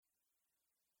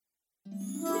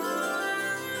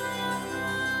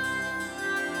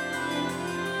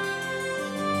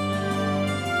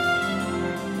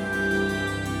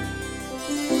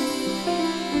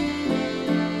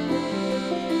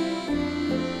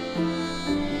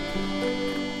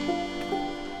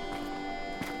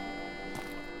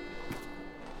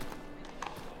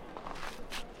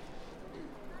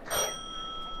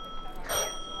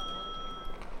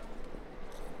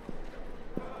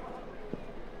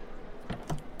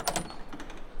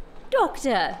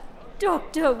Doctor!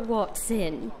 Dr.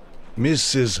 Watson.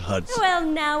 Mrs. Hudson. Well,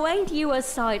 now, ain't you a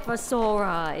sight for sore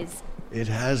eyes? It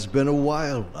has been a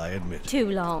while, I admit. Too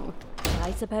long.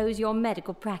 I suppose your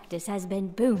medical practice has been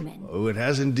booming. Oh, it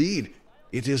has indeed.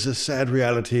 It is a sad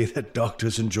reality that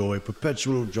doctors enjoy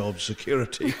perpetual job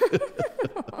security.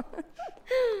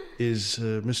 Is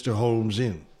Mr. Holmes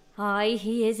in? Aye,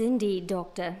 he is indeed,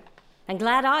 Doctor. And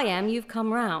glad I am you've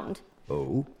come round.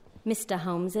 Oh? Mr.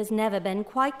 Holmes has never been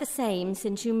quite the same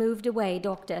since you moved away,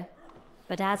 Doctor.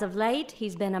 But as of late,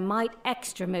 he's been a mite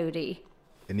extra moody.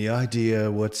 Any idea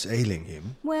what's ailing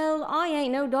him? Well, I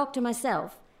ain't no doctor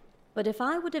myself. But if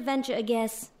I were to venture a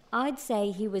guess, I'd say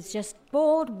he was just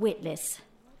bored witless.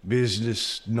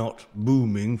 Business not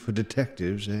booming for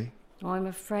detectives, eh? I'm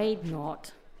afraid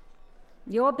not.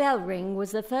 Your bell ring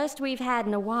was the first we've had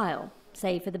in a while,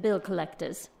 save for the bill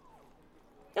collectors.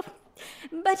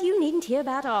 But you needn't hear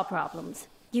about our problems.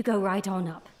 You go right on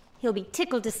up. He'll be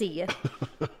tickled to see you.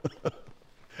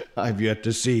 I've yet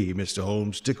to see Mr.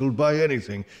 Holmes tickled by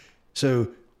anything, so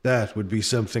that would be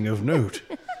something of note.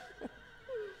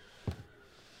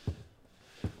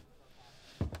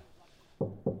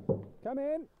 Come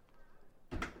in.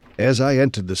 As I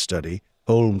entered the study,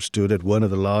 Holmes stood at one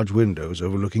of the large windows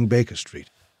overlooking Baker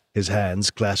Street, his hands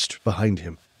clasped behind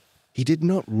him. He did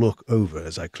not look over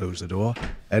as I closed the door,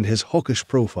 and his hawkish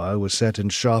profile was set in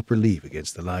sharp relief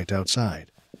against the light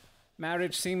outside.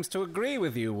 Marriage seems to agree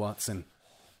with you, Watson.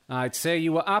 I'd say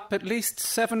you were up at least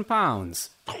 7 pounds.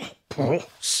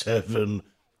 7?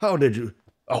 How did you...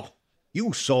 Oh,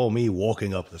 you saw me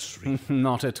walking up the street.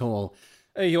 Not at all.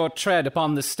 Your tread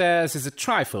upon the stairs is a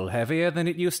trifle heavier than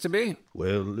it used to be.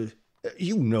 Well,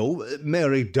 you know,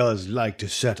 Mary does like to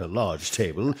set a large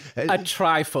table. A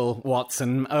trifle,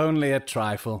 Watson, only a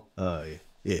trifle.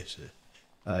 Yes.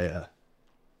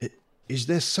 Is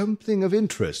there something of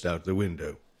interest out the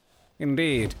window?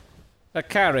 Indeed. A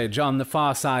carriage on the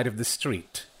far side of the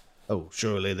street. Oh,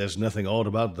 surely there's nothing odd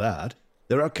about that.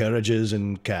 There are carriages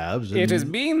and cabs and... It has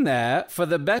been there for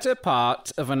the better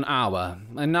part of an hour.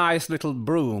 A nice little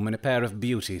brougham and a pair of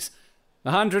beauties.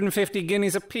 150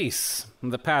 guineas apiece.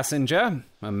 The passenger,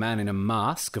 a man in a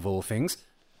mask of all things,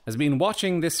 has been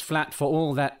watching this flat for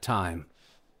all that time.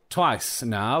 Twice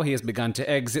now he has begun to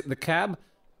exit the cab,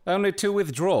 only to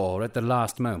withdraw at the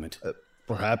last moment.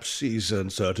 Perhaps he's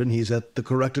uncertain he's at the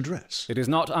correct address. It is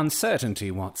not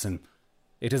uncertainty, Watson.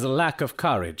 It is a lack of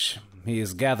courage. He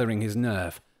is gathering his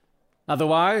nerve.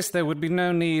 Otherwise, there would be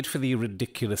no need for the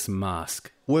ridiculous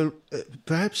mask. Well,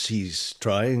 perhaps he's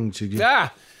trying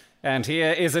to... And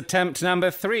here is attempt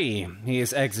number 3. He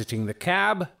is exiting the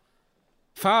cab.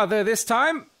 Farther this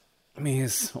time. He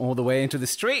is all the way into the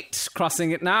street, crossing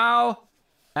it now.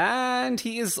 And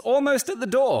he is almost at the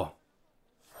door.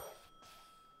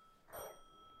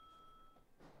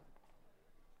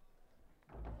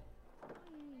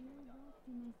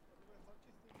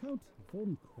 Count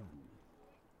von Kram.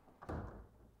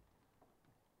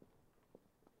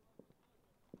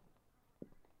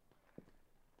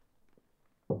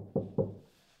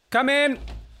 Come in.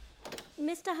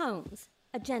 Mr. Holmes,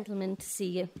 a gentleman to see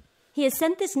you. He has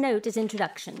sent this note as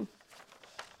introduction.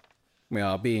 We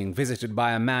are being visited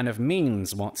by a man of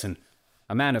means, Watson.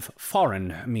 A man of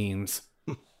foreign means.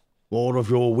 More of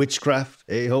your witchcraft,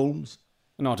 eh, Holmes?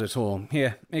 Not at all.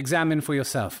 Here, examine for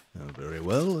yourself. Very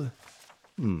well.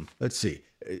 Let's see.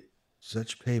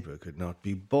 Such paper could not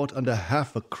be bought under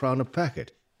half a crown a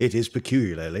packet. It is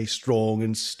peculiarly strong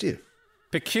and stiff.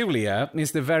 Peculiar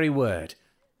is the very word.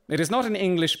 It is not an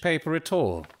English paper at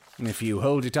all. If you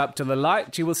hold it up to the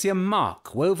light, you will see a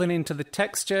mark woven into the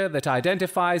texture that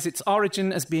identifies its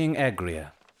origin as being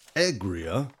Egria.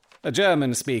 Egria? A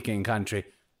German-speaking country.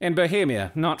 In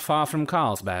Bohemia, not far from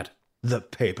Carlsbad. The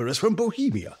paper is from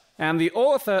Bohemia. And the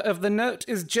author of the note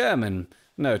is German.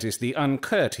 Notice the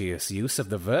uncourteous use of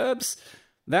the verbs.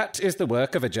 That is the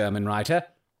work of a German writer.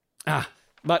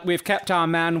 But we've kept our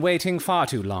man waiting far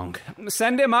too long.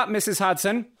 Send him up, Mrs.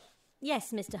 Hudson.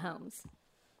 Yes, Mr. Holmes.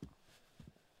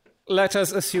 Let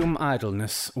us assume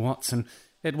idleness, Watson.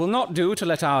 It will not do to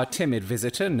let our timid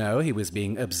visitor know he was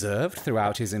being observed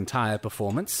throughout his entire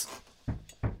performance.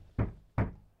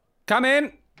 Come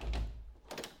in.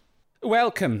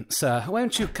 Welcome, sir.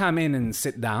 Won't you come in and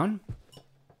sit down?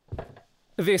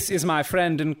 This is my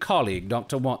friend and colleague,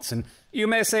 Dr. Watson. You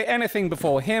may say anything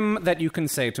before him that you can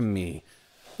say to me.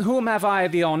 Whom have I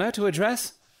the honour to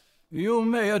address? You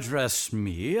may address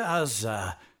me as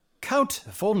Count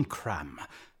von Kram.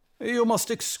 You must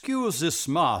excuse this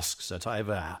mask that I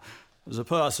wear. The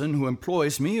person who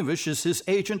employs me wishes his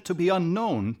agent to be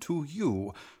unknown to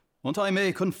you. and I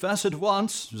may confess at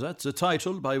once that the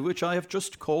title by which I have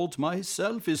just called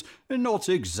myself is not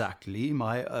exactly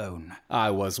my own.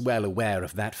 I was well aware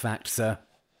of that fact, sir.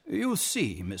 You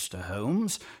see, Mr.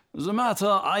 Holmes, the matter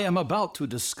I am about to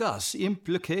discuss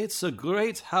implicates the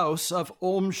great house of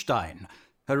Ormstein,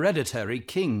 hereditary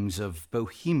kings of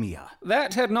Bohemia.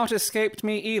 That had not escaped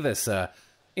me either, sir.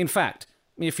 In fact,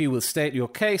 if you will state your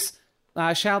case,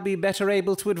 I shall be better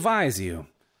able to advise you,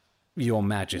 Your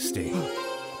Majesty.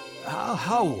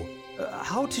 How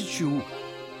did you...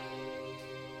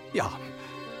 Yeah,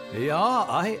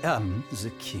 I am the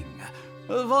king.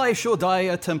 Why should I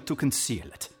attempt to conceal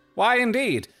it? Why,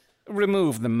 indeed.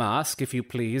 Remove the mask, if you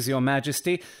please, Your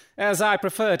Majesty, as I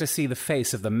prefer to see the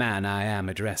face of the man I am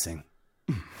addressing.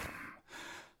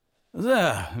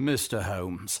 There, Mr.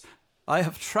 Holmes. I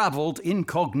have travelled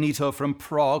incognito from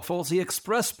Prague for the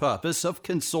express purpose of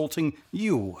consulting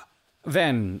you.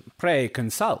 Then, pray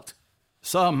consult.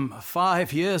 Some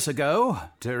 5 years ago,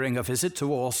 during a visit to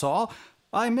Warsaw,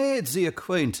 I made the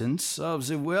acquaintance of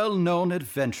the well-known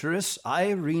adventuress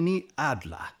Irene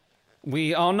Adler.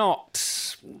 We are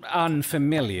not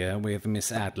unfamiliar with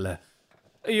Miss Adler.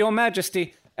 Your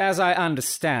Majesty, as I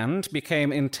understand,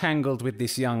 became entangled with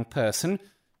this young person,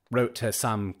 wrote her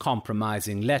some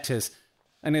compromising letters,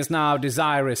 and is now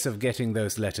desirous of getting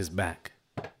those letters back.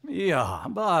 Yeah,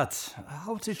 but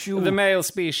how did you... The male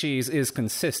species is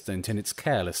consistent in its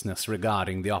carelessness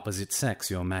regarding the opposite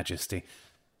sex, Your Majesty.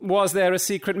 Was there a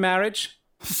secret marriage?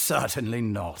 Certainly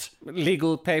not.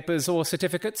 Legal papers or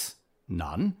certificates?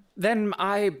 None. Then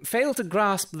I fail to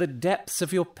grasp the depths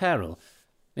of your peril.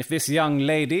 If this young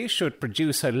lady should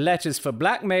produce her letters for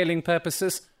blackmailing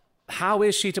purposes, how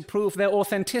is she to prove their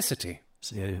authenticity?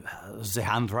 The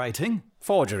handwriting?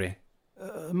 Forgery.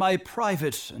 My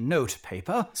private note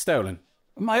paper? Stolen.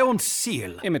 My own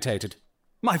seal? Imitated.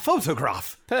 My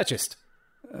photograph? Purchased.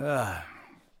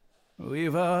 We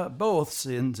were both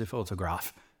in the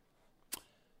photograph.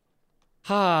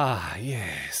 Ah,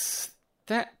 yes.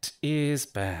 That is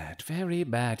bad. Very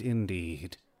bad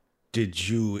indeed. Did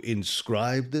you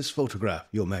inscribe this photograph,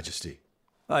 Your Majesty?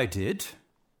 I did.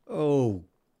 Oh,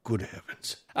 good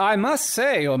heavens. I must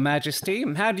say, Your Majesty,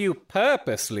 had you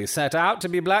purposely set out to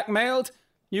be blackmailed,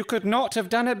 you could not have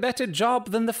done a better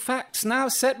job than the facts now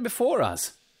set before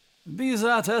us. Be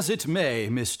that as it may,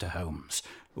 Mr. Holmes,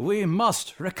 we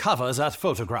must recover that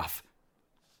photograph.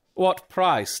 What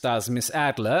price does Miss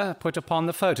Adler put upon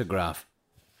the photograph?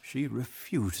 She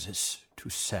refuses to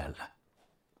sell.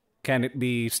 Can it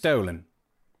be stolen?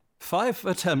 5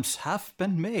 attempts have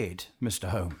been made, Mr.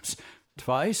 Holmes.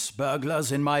 Twice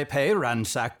burglars in my pay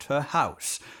ransacked her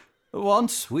house.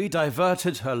 Once we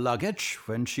diverted her luggage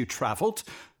when she travelled.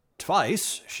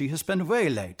 Twice she has been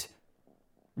waylaid.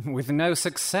 With no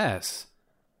success?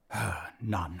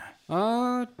 None.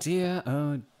 Oh dear,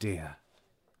 oh dear.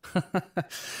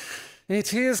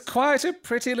 It is quite a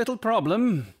pretty little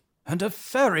problem. And a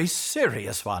very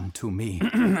serious one to me.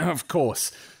 Of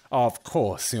course,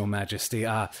 Your Majesty.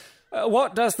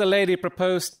 What does the lady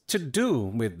propose to do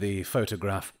with the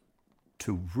photograph?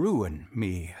 To ruin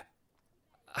me.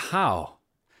 How?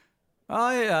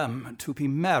 I am to be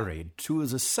married to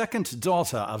the second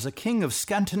daughter of the King of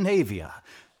Scandinavia.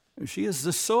 She is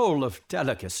the soul of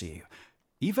delicacy.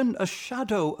 Even a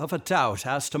shadow of a doubt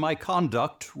as to my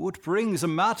conduct would bring the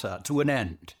matter to an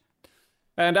end.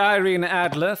 And Irene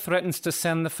Adler threatens to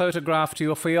send the photograph to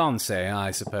your fiancé,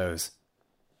 I suppose.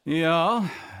 Yeah,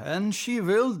 and she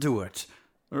will do it,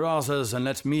 rather than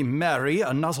let me marry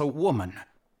another woman.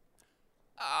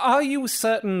 Are you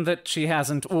certain that she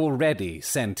hasn't already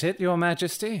sent it, Your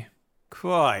Majesty?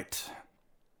 Quite.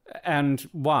 And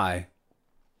why?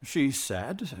 She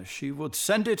said she would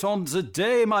send it on the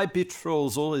day my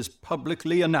betrothal is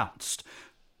publicly announced.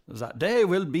 That day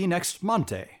will be next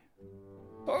Monday.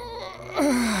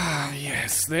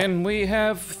 Yes, then we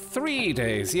have 3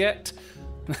 days yet.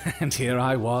 And here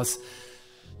I was,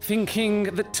 thinking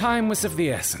that time was of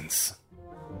the essence.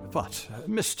 But,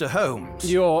 Mr.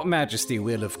 Holmes... Your Majesty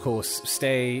will, of course,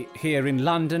 stay here in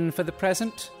London for the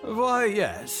present? Why,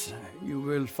 yes. You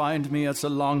will find me at the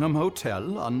Langham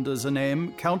Hotel under the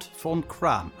name Count von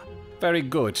Kram. Very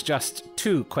good. Just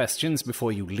 2 questions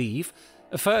before you leave.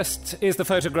 First, is the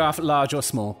photograph large or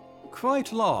small?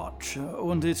 Quite large,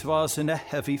 and it was in a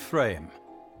heavy frame.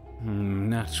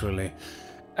 Naturally.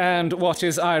 And what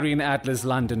is Irene Adler's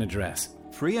London address?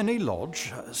 Briony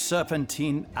Lodge,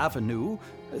 Serpentine Avenue,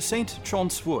 St.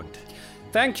 John's Wood.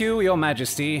 Thank you, Your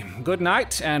Majesty. Good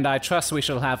night, and I trust we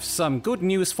shall have some good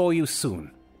news for you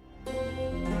soon.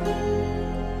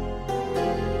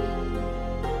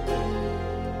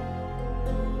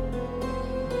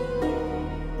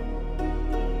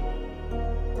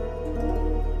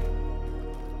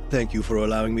 Thank you for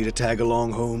allowing me to tag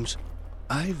along, Holmes.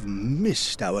 I've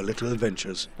missed our little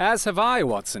adventures. As have I,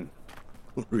 Watson.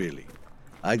 Really?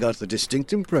 I got the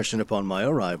distinct impression upon my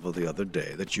arrival the other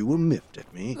day that you were miffed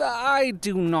at me. I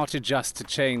do not adjust to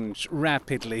change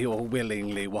rapidly or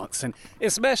willingly, Watson,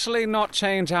 especially not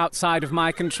change outside of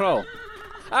my control.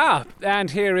 Ah,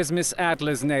 and here is Miss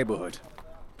Adler's neighborhood.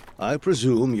 I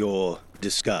presume your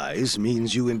disguise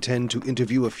means you intend to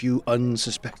interview a few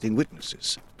unsuspecting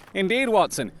witnesses. Indeed,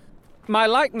 Watson. My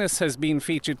likeness has been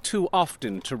featured too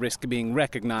often to risk being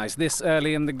recognized this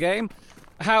early in the game.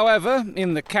 However,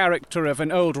 in the character of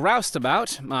an old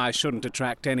roustabout, I shouldn't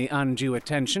attract any undue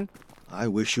attention. I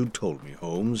wish you'd told me,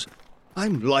 Holmes.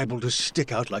 I'm liable to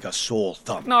stick out like a sore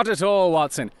thumb. Not at all,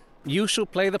 Watson. You shall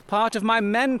play the part of my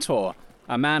mentor,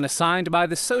 a man assigned by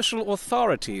the social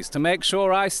authorities to make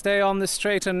sure I stay on the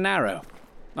straight and narrow.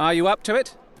 Are you up to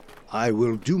it? I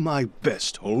will do my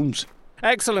best, Holmes.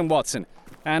 Excellent, Watson.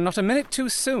 And not a minute too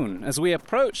soon, as we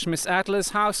approach Miss Adler's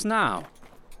house now.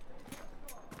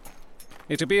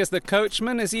 It appears the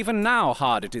coachman is even now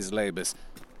hard at his labours.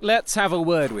 Let's have a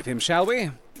word with him, shall we?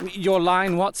 Your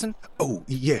line, Watson? Oh,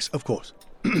 yes, of course.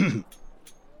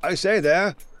 I say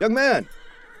there, young man,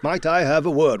 might I have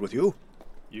a word with you?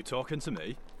 You talking to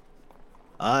me?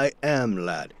 I am,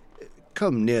 lad.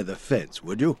 Come near the fence,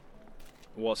 would you?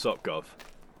 What's up, Gov?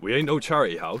 We ain't no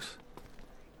charity house.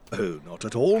 Oh, not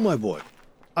at all, my boy.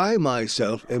 I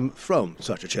myself am from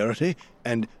such a charity,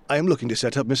 and I am looking to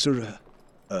set up Mr.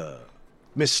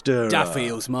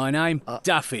 Duffield's my name.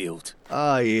 Duffield.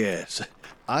 Yes.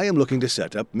 I am looking to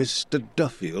set up Mr.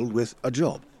 Duffield with a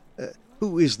job.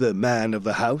 Who is the man of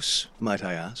the house, might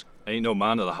I ask? Ain't no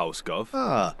man of the house,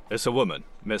 Gov. It's a woman,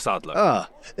 Miss Adler.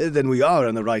 Then we are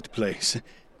in the right place.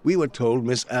 We were told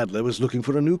Miss Adler was looking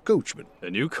for a new coachman. A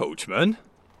new coachman?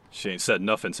 She ain't said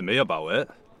nothing to me about it.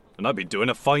 And I'd be doing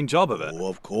a fine job of it. Oh,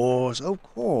 of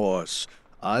course.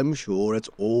 I'm sure it's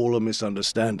all a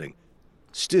misunderstanding.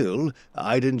 Still,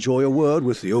 I'd enjoy a word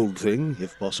with the old thing,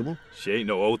 if possible. She ain't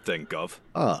no old thing, Gov.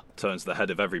 Turns the head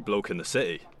of every bloke in the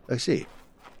city. I see.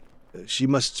 She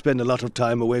must spend a lot of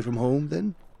time away from home,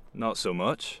 then? Not so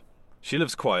much. She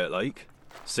lives quiet like,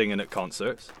 singing at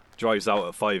concerts, drives out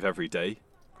at 5 every day,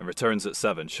 and returns at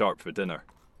 7 sharp for dinner.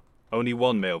 Only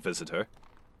one male visitor,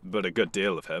 but a good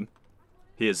deal of him.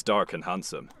 He is dark and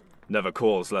handsome, never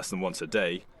calls less than once a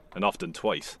day, and often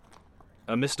twice.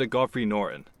 And Mr. Godfrey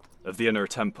Norton, of the Inner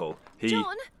Temple, he...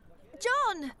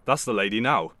 John! That's the lady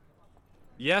now.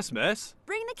 Yes, miss?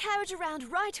 Bring the carriage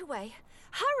around right away.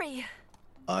 Hurry!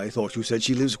 I thought you said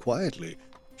she lives quietly.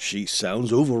 She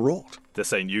sounds overwrought.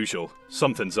 This ain't usual.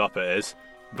 Something's up, it is.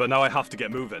 But now I have to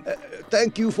get moving.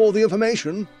 Thank you for the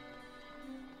information.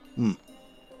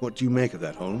 What do you make of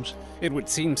that, Holmes? It would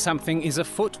seem something is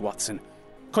afoot, Watson.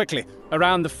 Quickly,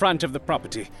 around the front of the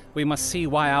property. We must see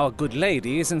why our good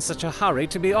lady is in such a hurry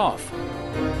to be off.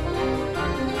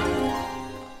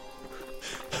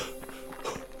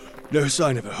 No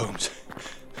sign of her, Holmes.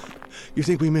 You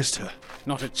think we missed her?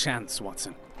 Not a chance,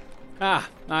 Watson.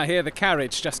 I hear the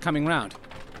carriage just coming round.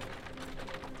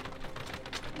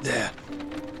 There,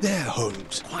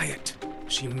 Holmes. Quiet.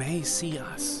 She may see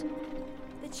us.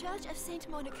 The Church of St.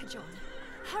 Monica, John.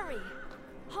 Hurry!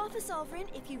 Half a sovereign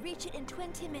if you reach it in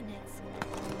 20 minutes.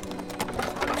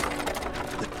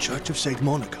 The Church of St.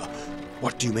 Monica.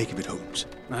 What do you make of it, Holmes?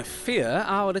 I fear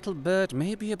our little bird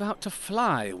may be about to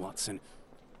fly, Watson.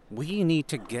 We need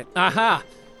to get... Aha!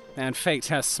 And fate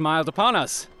has smiled upon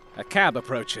us. A cab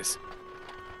approaches.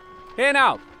 Here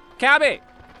now! Cabby!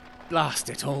 Blast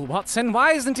it all, Watson.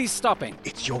 Why isn't he stopping?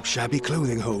 It's your shabby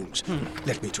clothing, Holmes.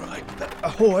 Let me try.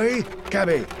 Ahoy,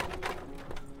 cabby!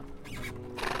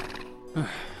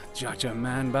 Judge a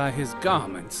man by his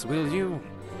garments, will you?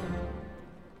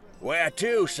 Where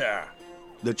to, sir?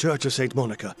 The Church of St.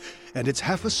 Monica, and it's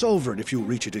half a sovereign if you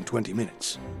reach it in 20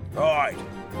 minutes. Right.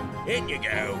 In you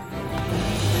go.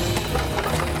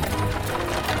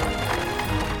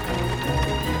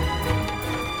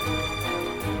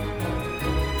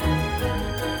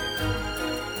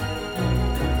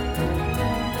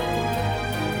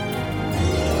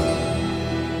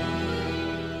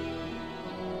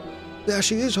 There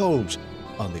she is, Holmes,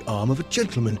 on the arm of a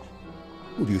gentleman.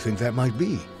 Who do you think that might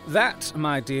be? That,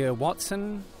 my dear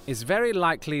Watson, is very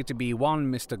likely to be one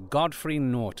Mr. Godfrey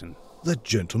Norton. The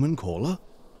gentleman caller?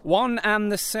 One and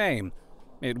the same.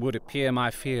 It would appear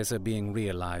my fears are being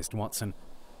realized, Watson.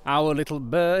 Our little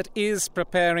bird is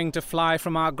preparing to fly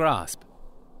from our grasp.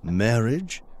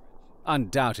 Marriage?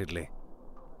 Undoubtedly.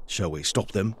 Shall we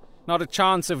stop them? Not a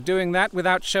chance of doing that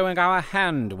without showing our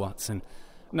hand, Watson.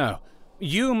 No,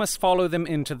 you must follow them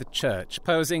into the church,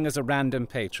 posing as a random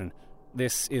patron.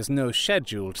 This is no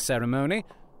scheduled ceremony.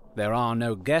 There are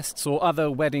no guests or other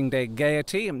wedding day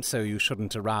gaiety, so you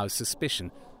shouldn't arouse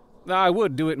suspicion. I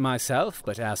would do it myself,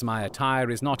 but as my attire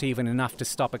is not even enough to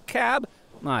stop a cab,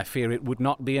 I fear it would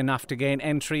not be enough to gain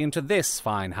entry into this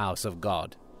fine house of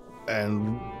God.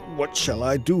 And what shall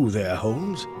I do there,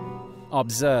 Holmes?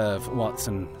 Observe,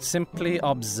 Watson. Simply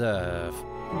observe.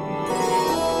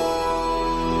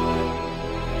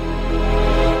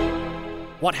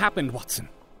 What happened, Watson?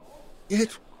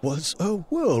 It was a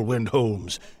whirlwind,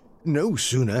 Holmes. No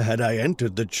sooner had I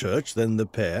entered the church than the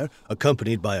pair,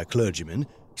 accompanied by a clergyman,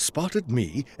 spotted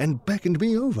me and beckoned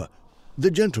me over.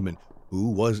 The gentleman, who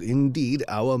was indeed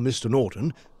our Mr.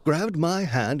 Norton, grabbed my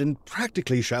hand and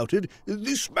practically shouted,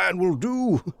 "This man will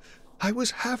do!" I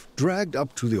was half dragged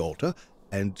up to the altar,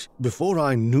 and before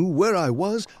I knew where I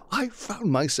was, I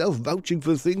found myself vouching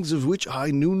for things of which I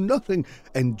knew nothing,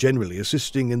 and generally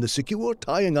assisting in the secure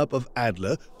tying up of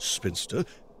Adler, spinster,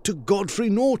 to Godfrey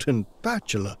Norton,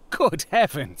 bachelor. Good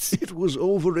heavens! It was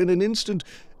over in an instant,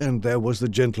 and there was the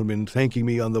gentleman thanking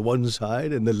me on the one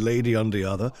side and the lady on the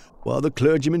other, while the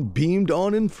clergyman beamed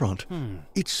on in front.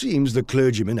 It seems the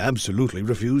clergyman absolutely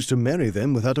refused to marry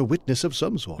them without a witness of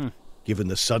some sort. Given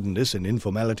the suddenness and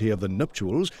informality of the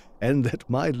nuptials, and that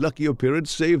my lucky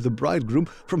appearance saved the bridegroom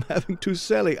from having to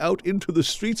sally out into the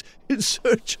streets in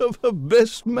search of a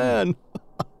best man.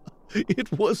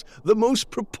 It was the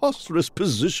most preposterous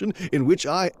position in which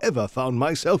I ever found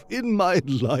myself in my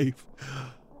life.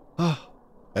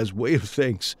 As way of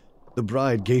thanks, the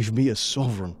bride gave me a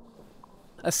sovereign.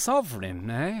 A sovereign,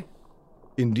 eh?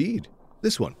 Indeed.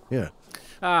 This one, here.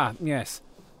 Ah, yes.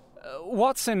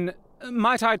 Watson,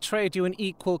 might I trade you an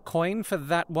equal coin for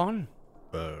that one?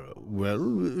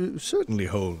 Well, certainly,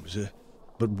 Holmes.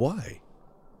 But why?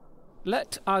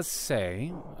 Let us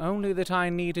say only that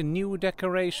I need a new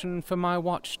decoration for my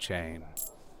watch chain.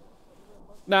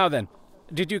 Now then,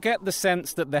 did you get the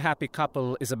sense that the happy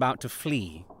couple is about to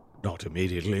flee? Not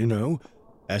immediately, no.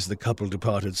 As the couple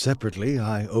departed separately,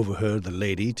 I overheard the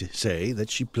lady to say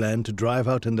that she planned to drive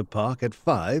out in the park at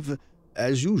 5,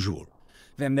 as usual.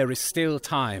 Then there is still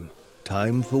time.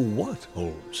 Time for what,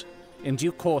 Holmes? In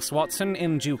due course, Watson,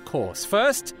 in due course.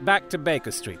 First, back to Baker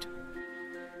Street.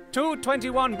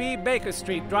 221B Baker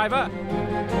Street, driver.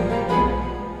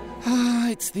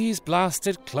 It's these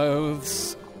blasted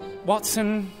clothes.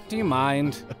 Watson, do you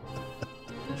mind?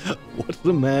 What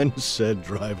the man said,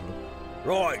 driver.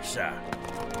 Right, sir.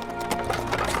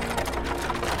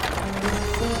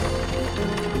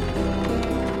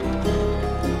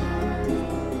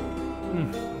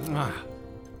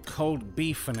 Cold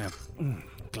beef and a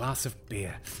glass of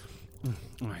beer.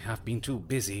 I have been too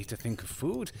busy to think of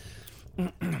food.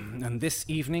 And this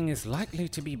evening is likely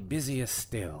to be busier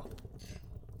still.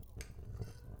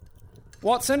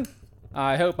 Watson,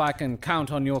 I hope I can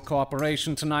count on your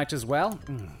cooperation tonight as well.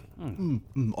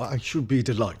 I should be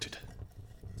delighted.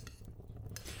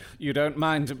 You don't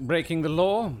mind breaking the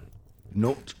law?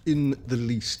 Not in the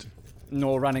least.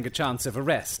 Nor running a chance of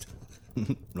arrest?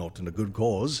 Not in a good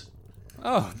cause.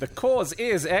 Oh, the cause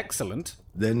is excellent.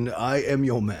 Then I am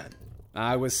your man.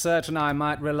 I was certain I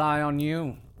might rely on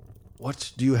you.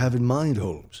 What do you have in mind,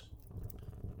 Holmes?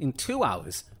 In 2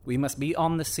 hours, we must be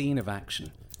on the scene of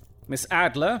action. Miss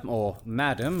Adler, or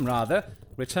Madam, rather,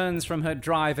 returns from her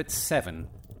drive at 7.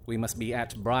 We must be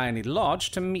at Briony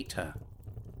Lodge to meet her.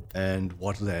 And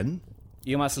what then?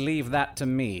 You must leave that to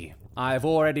me. I have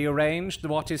already arranged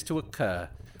what is to occur.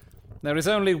 There is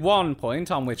only one point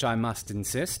on which I must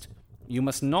insist. You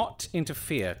must not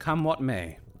interfere, come what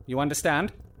may. You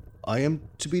understand? I am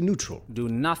to be neutral. Do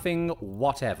nothing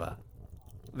whatever.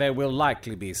 There will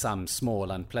likely be some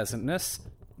small unpleasantness.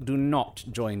 Do not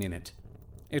join in it.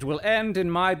 It will end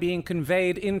in my being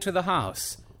conveyed into the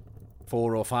house.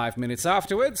 4 or 5 minutes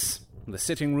afterwards, the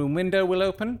sitting room window will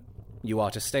open. You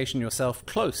are to station yourself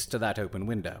close to that open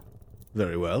window.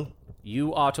 Very well.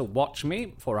 You are to watch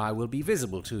me, for I will be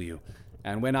visible to you.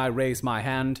 And when I raise my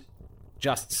hand,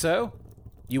 just so,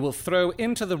 you will throw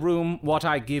into the room what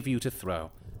I give you to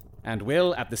throw, and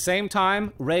will, at the same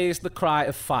time, raise the cry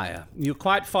of fire. You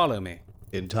quite follow me?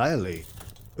 Entirely.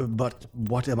 But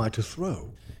what am I to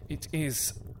throw? It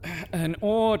is an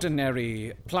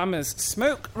ordinary plumber's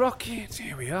smoke rocket.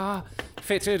 Here we are,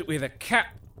 fitted with a cap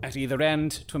at either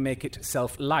end to make it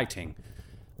self-lighting.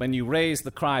 When you raise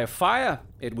the cry of fire,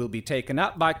 it will be taken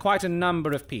up by quite a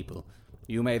number of people.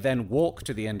 You may then walk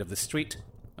to the end of the street,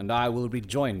 and I will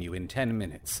rejoin you in 10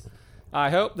 minutes. I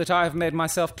hope that I have made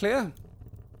myself clear.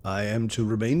 I am to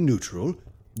remain neutral,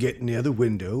 get near the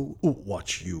window,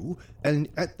 watch you, and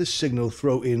at the signal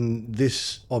throw in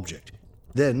this object.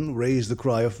 Then raise the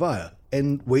cry of fire.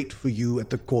 and wait for you at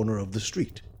the corner of the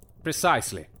street.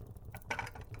 Precisely.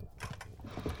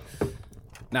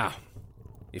 Now,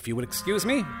 if you will excuse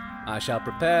me, I shall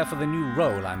prepare for the new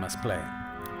role I must play.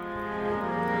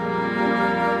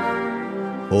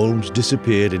 Holmes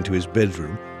disappeared into his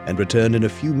bedroom and returned in a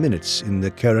few minutes in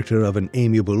the character of an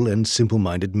amiable and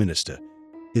simple-minded minister.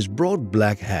 His broad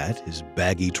black hat, his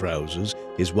baggy trousers,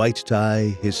 his white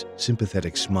tie, his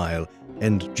sympathetic smile,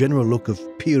 and general look of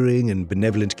peering and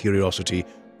benevolent curiosity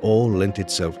all lent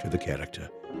itself to the character.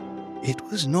 It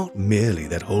was not merely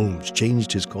that Holmes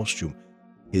changed his costume.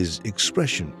 His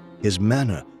expression, his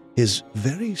manner, his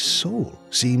very soul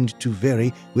seemed to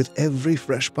vary with every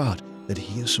fresh part that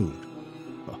he assumed.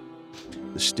 Oh,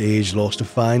 the stage lost a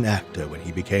fine actor when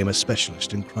he became a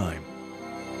specialist in crime.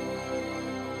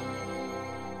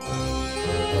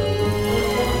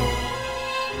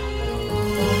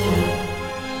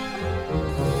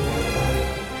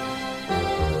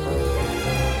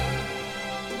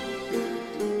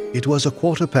 It was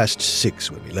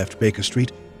 6:15 when we left Baker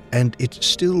Street, and it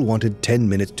still wanted 10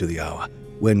 minutes to the hour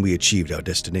when we achieved our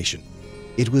destination.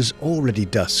 It was already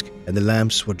dusk, and the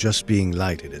lamps were just being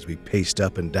lighted as we paced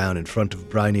up and down in front of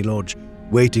Briney Lodge,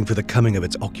 waiting for the coming of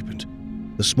its occupant.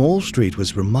 The small street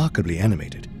was remarkably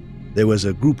animated. There was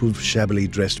a group of shabbily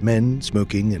dressed men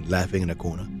smoking and laughing in a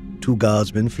corner, 2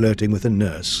 guardsmen flirting with a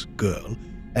nurse girl,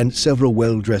 and several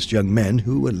well-dressed young men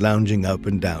who were lounging up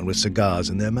and down with cigars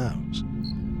in their mouths.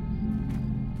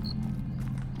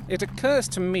 It occurs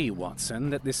to me, Watson,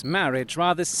 that this marriage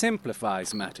rather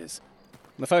simplifies matters.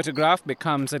 The photograph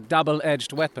becomes a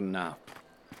double-edged weapon now.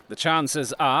 The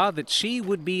chances are that she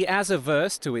would be as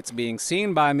averse to its being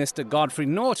seen by Mr. Godfrey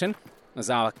Norton as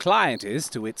our client is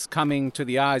to its coming to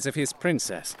the eyes of his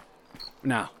princess.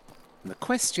 Now, the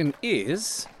question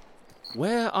is,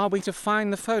 where are we to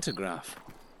find the photograph?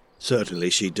 Certainly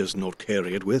she does not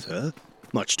carry it with her,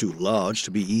 much too large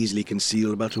to be easily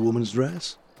concealed about a woman's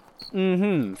dress.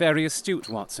 Very astute,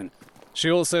 Watson. She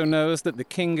also knows that the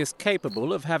king is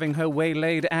capable of having her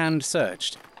waylaid and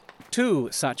searched. 2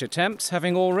 such attempts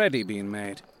having already been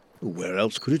made. Where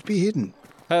else could it be hidden?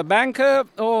 Her banker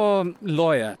or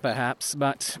lawyer, perhaps,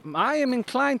 but I am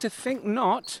inclined to think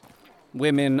not.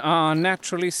 Women are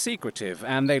naturally secretive,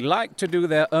 and they like to do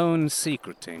their own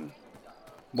secreting.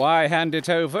 Why hand it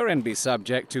over and be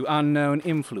subject to unknown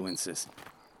influences?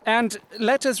 And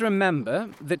let us remember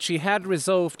that she had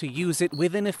resolved to use it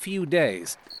within a few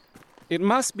days. It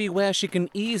must be where she can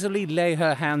easily lay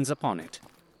her hands upon it.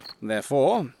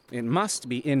 Therefore, it must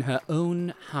be in her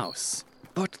own house.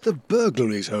 But the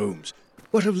burglaries, Holmes,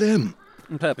 what of them?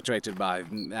 Perpetrated by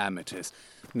amateurs,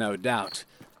 no doubt.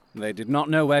 They did not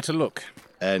know where to look.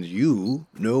 And you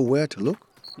know where to look?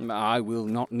 I will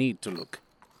not need to look.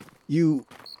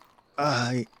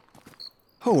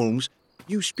 Holmes,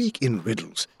 you speak in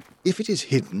riddles. If it is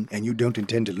hidden and you don't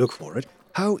intend to look for it,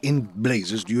 how in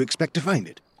blazes do you expect to find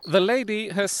it? The lady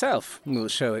herself will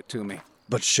show it to me.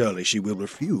 But surely she will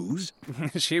refuse?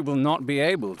 She will not be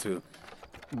able to.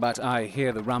 But I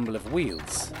hear the rumble of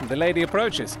wheels. The lady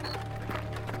approaches.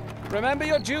 Remember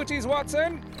your duties,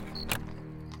 Watson.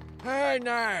 Hey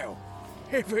now,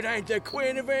 if it ain't the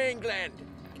Queen of England.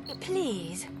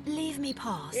 Please, leave me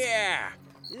pass. Yeah,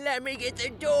 let me get the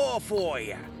door for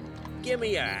you. Give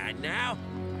me a hand now.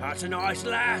 That's a nice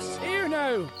lass. Here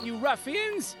now, you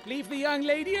ruffians. Leave the young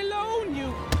lady alone,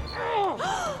 you...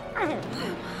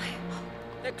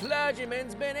 The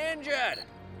clergyman's been injured.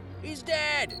 He's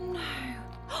dead.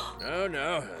 No.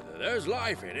 No, there's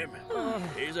life in him.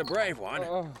 He's a brave one.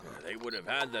 They would have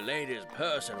had the lady's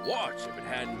purse and watch if it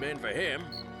hadn't been for him.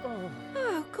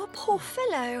 Oh, God, poor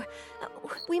fellow.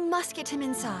 We must get him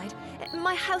inside.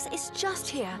 My house is just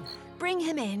here. Bring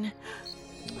him in.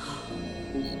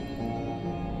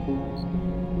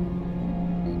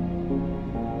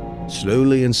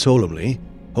 Slowly and solemnly,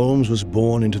 Holmes was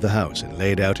borne into the house and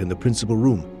laid out in the principal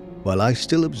room, while I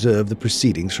still observed the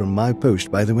proceedings from my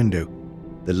post by the window.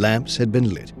 The lamps had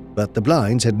been lit, but the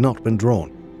blinds had not been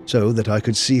drawn, so that I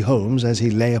could see Holmes as he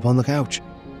lay upon the couch.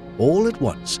 All at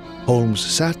once, Holmes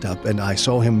sat up, and I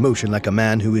saw him motion like a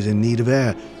man who is in need of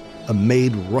air. A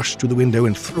maid rushed to the window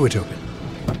and threw it open.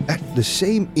 At the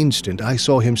same instant, I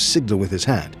saw him signal with his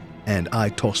hand, and I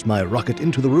tossed my rocket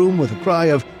into the room with a cry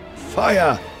of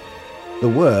 "Fire!" The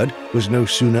word was no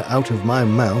sooner out of my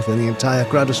mouth than the entire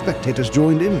crowd of spectators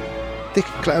joined in. Thick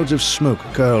clouds of smoke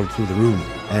curled through the room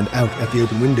and out at the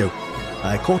open window.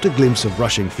 I caught a glimpse of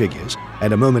rushing figures,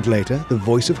 and a moment later the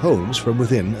voice of Holmes from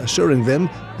within assuring them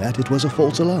that it was a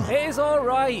false alarm. It is all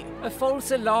right. A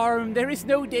false alarm. There is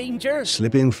no danger.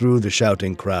 Slipping through the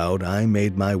shouting crowd, I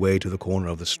made my way to the corner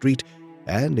of the street,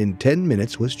 and in 10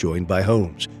 minutes was joined by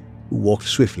Holmes. who walked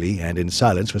swiftly and in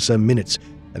silence for some minutes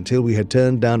until we had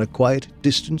turned down a quiet,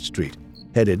 distant street,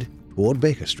 headed toward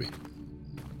Baker Street.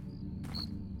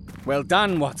 Well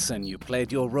done, Watson. You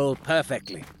played your role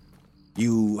perfectly.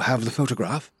 You have the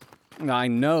photograph? I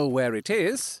know where it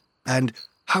is. And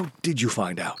how did you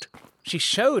find out? She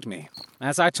showed me,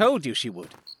 as I told you she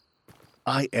would.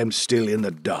 I am still in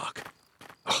the dark.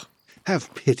 Oh,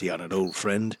 have pity on an old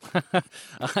friend.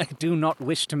 I do not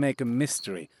wish to make a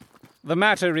mystery. The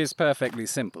matter is perfectly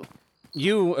simple.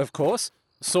 You, of course,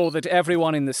 saw that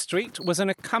everyone in the street was an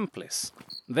accomplice.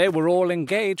 They were all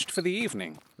engaged for the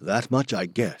evening. That much I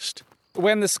guessed.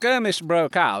 When the skirmish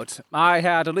broke out, I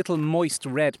had a little moist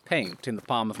red paint in the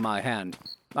palm of my hand.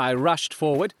 I rushed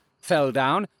forward, fell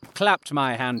down, clapped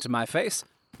my hand to my face,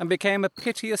 and became a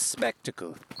piteous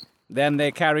spectacle. Then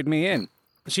they carried me in.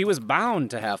 She was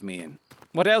bound to have me in.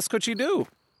 What else could she do?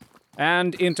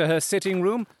 And into her sitting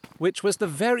room, which was the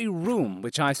very room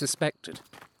which I suspected.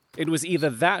 It was either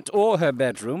that or her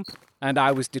bedroom, and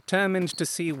I was determined to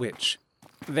see which.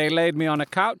 They laid me on a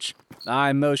couch,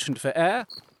 I motioned for air,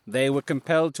 they were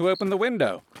compelled to open the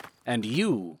window, and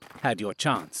you had your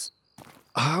chance.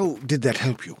 How did that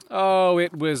help you? Oh,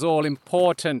 it was all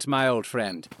important, my old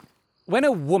friend. When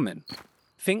a woman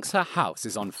thinks her house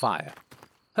is on fire,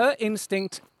 her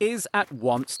instinct is at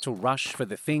once to rush for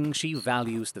the thing she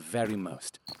values the very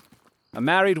most. A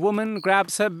married woman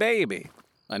grabs her baby.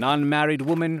 An unmarried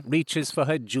woman reaches for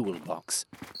her jewel box.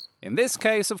 In this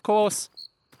case, of course,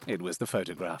 it was the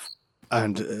photograph.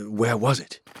 And where was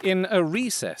it? In a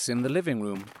recess in the living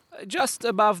room, just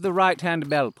above the right-hand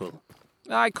bell pull.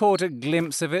 I caught a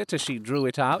glimpse of it as she drew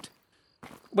it out.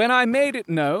 When I made it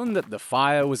known that the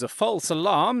fire was a false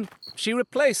alarm, she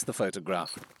replaced the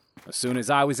photograph. As soon as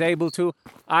I was able to,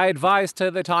 I advised her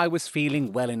that I was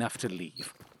feeling well enough to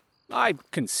leave. I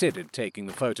considered taking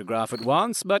the photograph at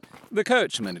once, but the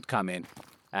coachman had come in,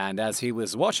 and as he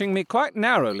was watching me quite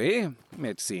narrowly,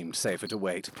 it seemed safer to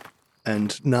wait.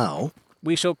 And now?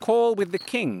 We shall call with the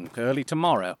king early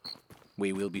tomorrow.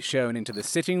 We will be shown into the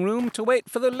sitting room to wait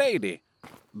for the lady.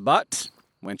 But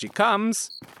when she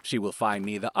comes, she will find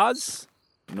neither us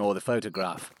nor the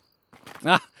photograph.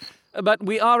 But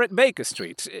we are at Baker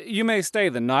Street. You may stay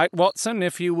the night, Watson,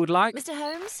 if you would like. Mr.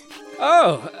 Holmes?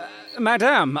 Oh,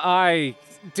 madame, I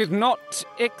did not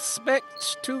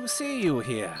expect to see you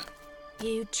here.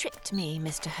 You tricked me,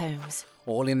 Mr. Holmes.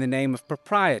 All in the name of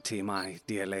propriety, my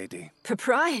dear lady.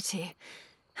 Propriety?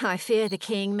 I fear the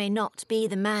king may not be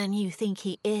the man you think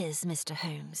he is, Mr.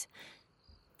 Holmes.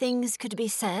 Things could be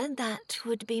said that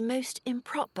would be most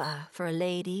improper for a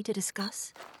lady to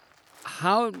discuss.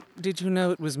 How did you know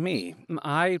it was me?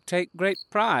 I take great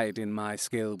pride in my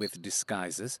skill with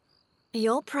disguises.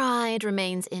 Your pride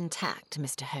remains intact,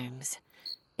 Mr. Holmes.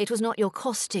 It was not your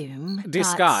costume,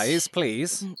 Disguise,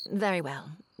 please. Very well.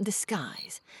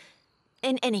 Disguise.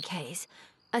 In any case,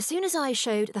 as soon as I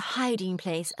showed the hiding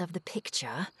place of the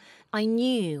picture, I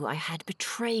knew I had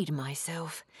betrayed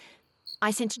myself. I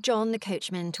sent John the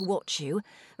coachman to watch you,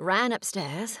 ran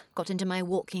upstairs, got into my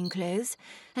walking clothes,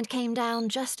 and came down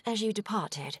just as you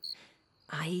departed.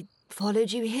 I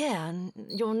followed you here, and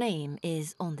your name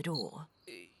is on the door.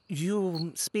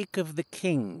 You speak of the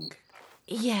king.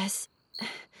 Yes.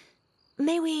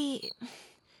 May we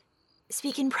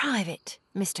speak in private,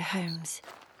 Mr. Holmes?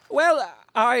 Well,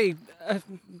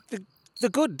 the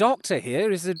good doctor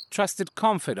here is a trusted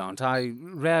confidant. I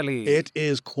rarely... It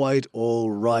is quite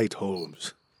all right,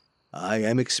 Holmes. I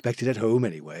am expected at home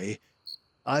anyway.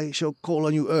 I shall call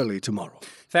on you early tomorrow.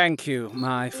 Thank you,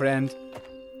 my friend.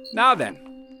 Now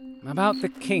then, about the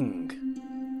king.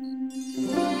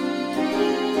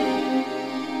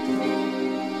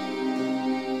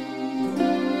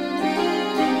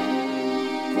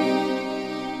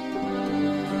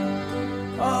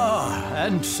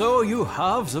 And so you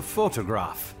have the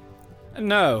photograph?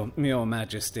 No, Your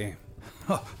Majesty.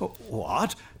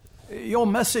 What? Your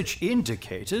message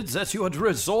indicated that you had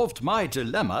resolved my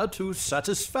dilemma to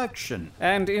satisfaction.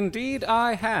 And indeed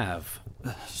I have.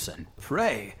 Then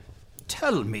pray,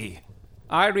 tell me.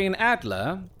 Irene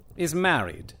Adler is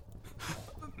married.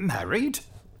 Married?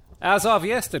 As of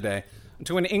yesterday,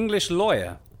 to an English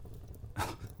lawyer.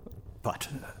 But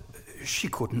she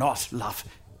could not love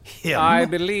him. I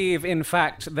believe, in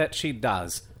fact, that she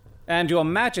does. And Your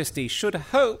Majesty should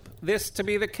hope this to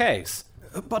be the case.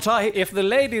 But If the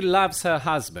lady loves her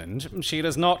husband, she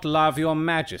does not love Your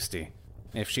Majesty.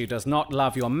 If she does not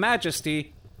love Your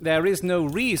Majesty, there is no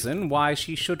reason why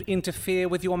she should interfere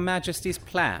with Your Majesty's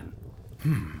plan.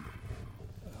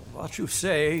 What you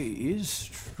say is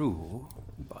true,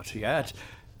 but yet...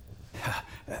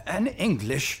 An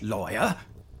English lawyer?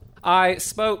 I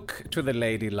spoke to the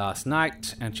lady last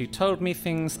night, and she told me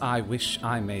things I wish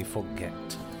I may forget.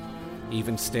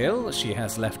 Even still, she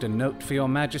has left a note for your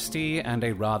majesty and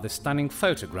a rather stunning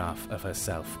photograph of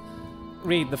herself.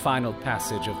 Read the final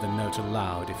passage of the note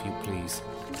aloud, if you please.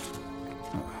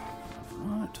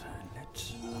 Right,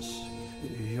 let us...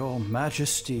 Your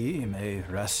Majesty may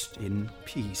rest in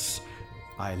peace.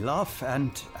 I love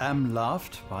and am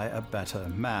loved by a better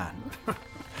man.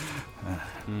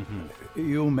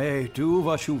 You may do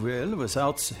what you will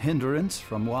without hindrance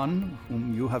from one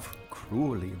whom you have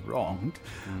cruelly wronged.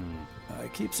 I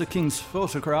keep the king's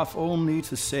photograph only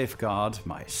to safeguard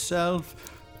myself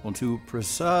or to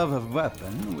preserve a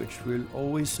weapon which will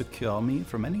always secure me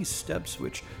from any steps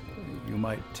which you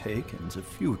might take in the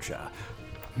future.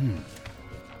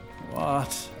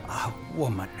 What a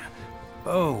woman!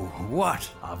 Oh, what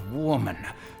a woman!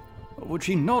 Would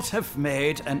she not have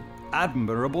made an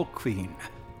admirable queen?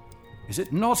 Is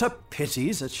it not a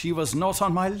pity that she was not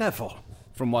on my level?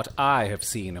 From what I have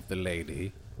seen of the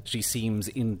lady, she seems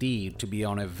indeed to be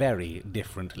on a very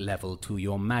different level to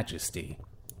your majesty.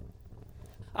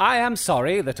 I am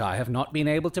sorry that I have not been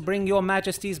able to bring your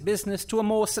majesty's business to a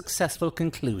more successful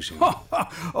conclusion.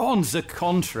 On the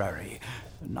contrary,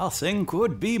 nothing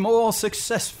could be more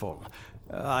successful.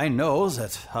 I know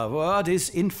that her word is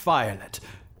inviolate.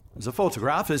 The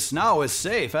photograph is now as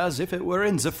safe as if it were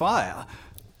in the fire.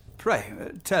 Pray,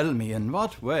 tell me in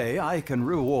what way I can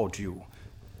reward you.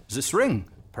 This ring,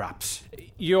 perhaps?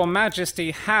 Your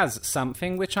Majesty has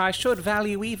something which I should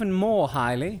value even more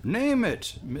highly. Name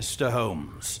it, Mr.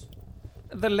 Holmes.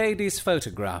 The lady's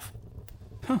photograph.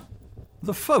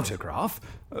 The photograph?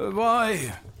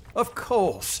 Why, of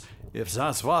course, if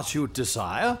that's what you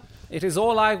desire. It is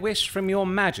all I wish from your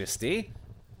Majesty,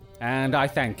 and I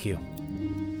thank you.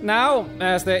 Now,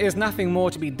 as there is nothing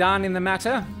more to be done in the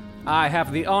matter, I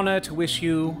have the honor to wish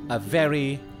you a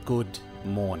very good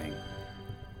morning.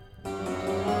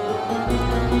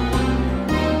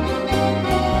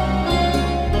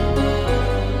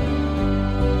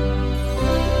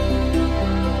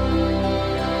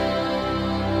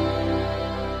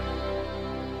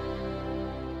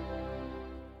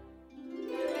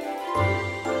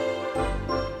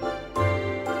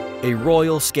 A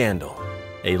Royal Scandal,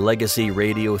 a Legacy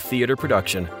Radio Theatre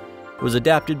production, was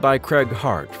adapted by Craig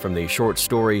Hart from the short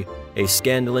story A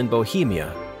Scandal in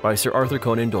Bohemia by Sir Arthur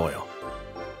Conan Doyle.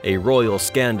 A Royal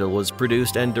Scandal was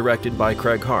produced and directed by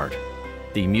Craig Hart.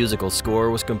 The musical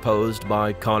score was composed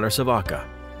by Connor Savaka.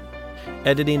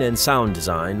 Editing and sound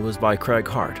design was by Craig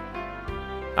Hart.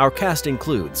 Our cast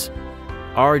includes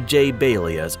R.J.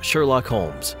 Bailey as Sherlock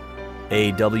Holmes,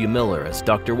 A.W. Miller as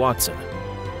Dr. Watson,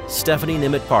 Stephanie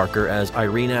Nimmitt Parker as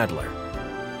Irene Adler,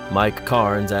 Mike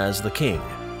Carnes as the King,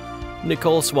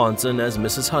 Nicole Swanson as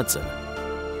Mrs. Hudson,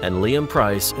 and Liam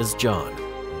Price as John.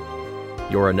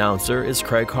 Your announcer is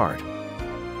Craig Hart.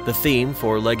 The theme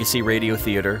for Legacy Radio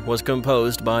Theatre was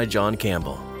composed by John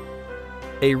Campbell.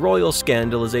 A Royal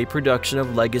Scandal is a production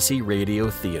of Legacy Radio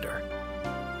Theatre.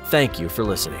 Thank you for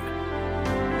listening.